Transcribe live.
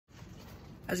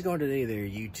How's it going today there,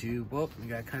 YouTube? Well, we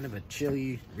got kind of a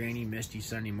chilly, rainy, misty,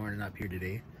 sunny morning up here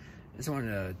today. Just wanted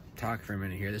to talk for a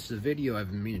minute here. This is a video I've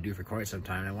been meaning to do for quite some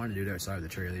time. I wanted to do it outside of the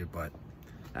trailer, but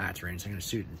it's raining, so I'm going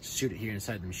to shoot it here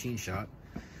inside the machine shop.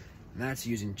 And that's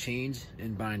using chains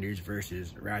and binders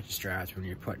versus ratchet straps when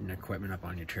you're putting equipment up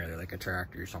on your trailer, like a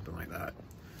tractor or something like that.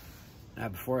 Now,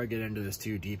 before I get into this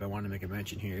too deep, I want to make a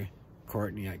mention here.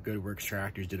 Courtney at Good Works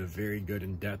Tractors did a very good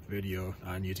in-depth video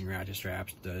on using ratchet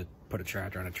straps to put a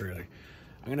tractor on a trailer.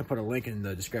 I'm going to put a link in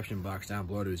the description box down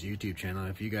below to his YouTube channel.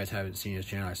 If you guys haven't seen his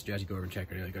channel, I suggest you go over and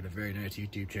check it out. He's got a very nice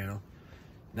YouTube channel.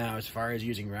 Now, as far as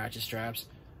using ratchet straps,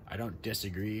 I don't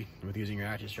disagree with using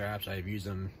ratchet straps. I've used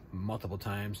them multiple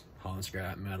times, hauling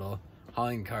scrap metal,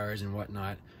 hauling cars and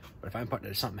whatnot. But if I'm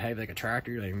putting something heavy like a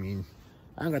tractor, I mean,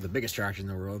 I don't got the biggest tractor in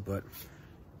the world, but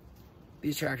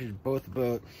these tractors are both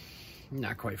about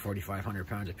not quite 4,500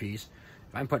 pounds a piece.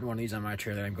 If I'm putting one of these on my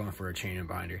trailer, I'm going for a chain and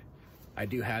binder. I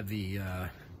do have the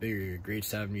bigger grade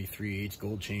 73/8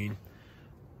 gold chain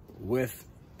with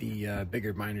the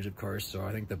bigger binders, of course. So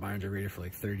I think the binders are rated for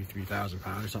like 33,000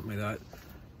 pounds or something like that.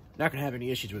 Not gonna have any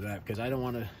issues with that because I don't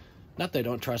want to. Not that I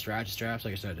don't trust ratchet straps.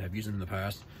 Like I said, I've used them in the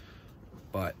past,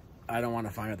 but I don't want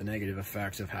to find out the negative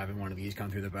effects of having one of these come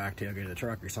through the back tailgate of the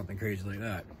truck or something crazy like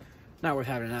that. Not worth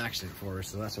having an accident for,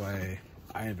 so that's why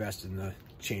I invest in the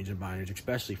chains and binders,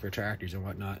 especially for tractors and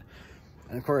whatnot.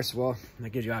 And of course, well,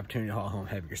 that gives you opportunity to haul home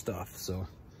heavier stuff. So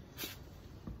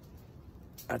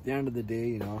at the end of the day,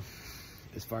 you know,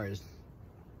 as far as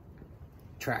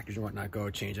tractors and whatnot go,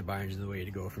 chains and binders is the way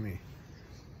to go for me.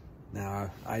 Now,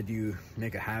 I do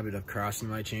make a habit of crossing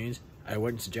my chains. I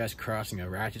wouldn't suggest crossing a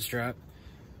ratchet strap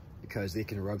because they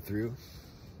can rub through.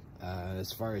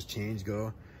 As far as chains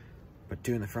go, but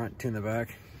two in the front, two in the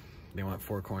back. They want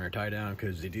 4-corner tie down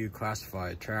because they do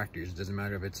classify tractors. It doesn't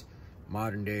matter if it's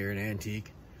modern day or an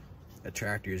antique. A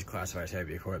tractor is classified as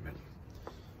heavy equipment.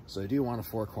 So they do want a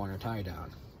 4-corner tie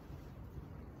down.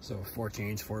 So 4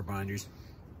 chains, 4 binders.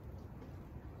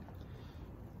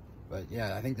 But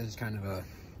yeah, I think this is kind of a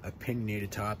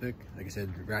opinionated topic. Like I said,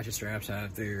 ratchet straps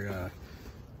have their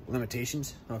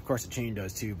limitations. Well, of course the chain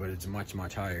does too, but it's much,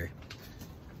 much higher.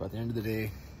 But at the end of the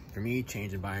day, for me,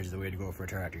 chains and binders is the way to go for a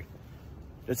tractor.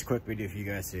 Just a quick video for you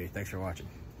guys today. Thanks for watching.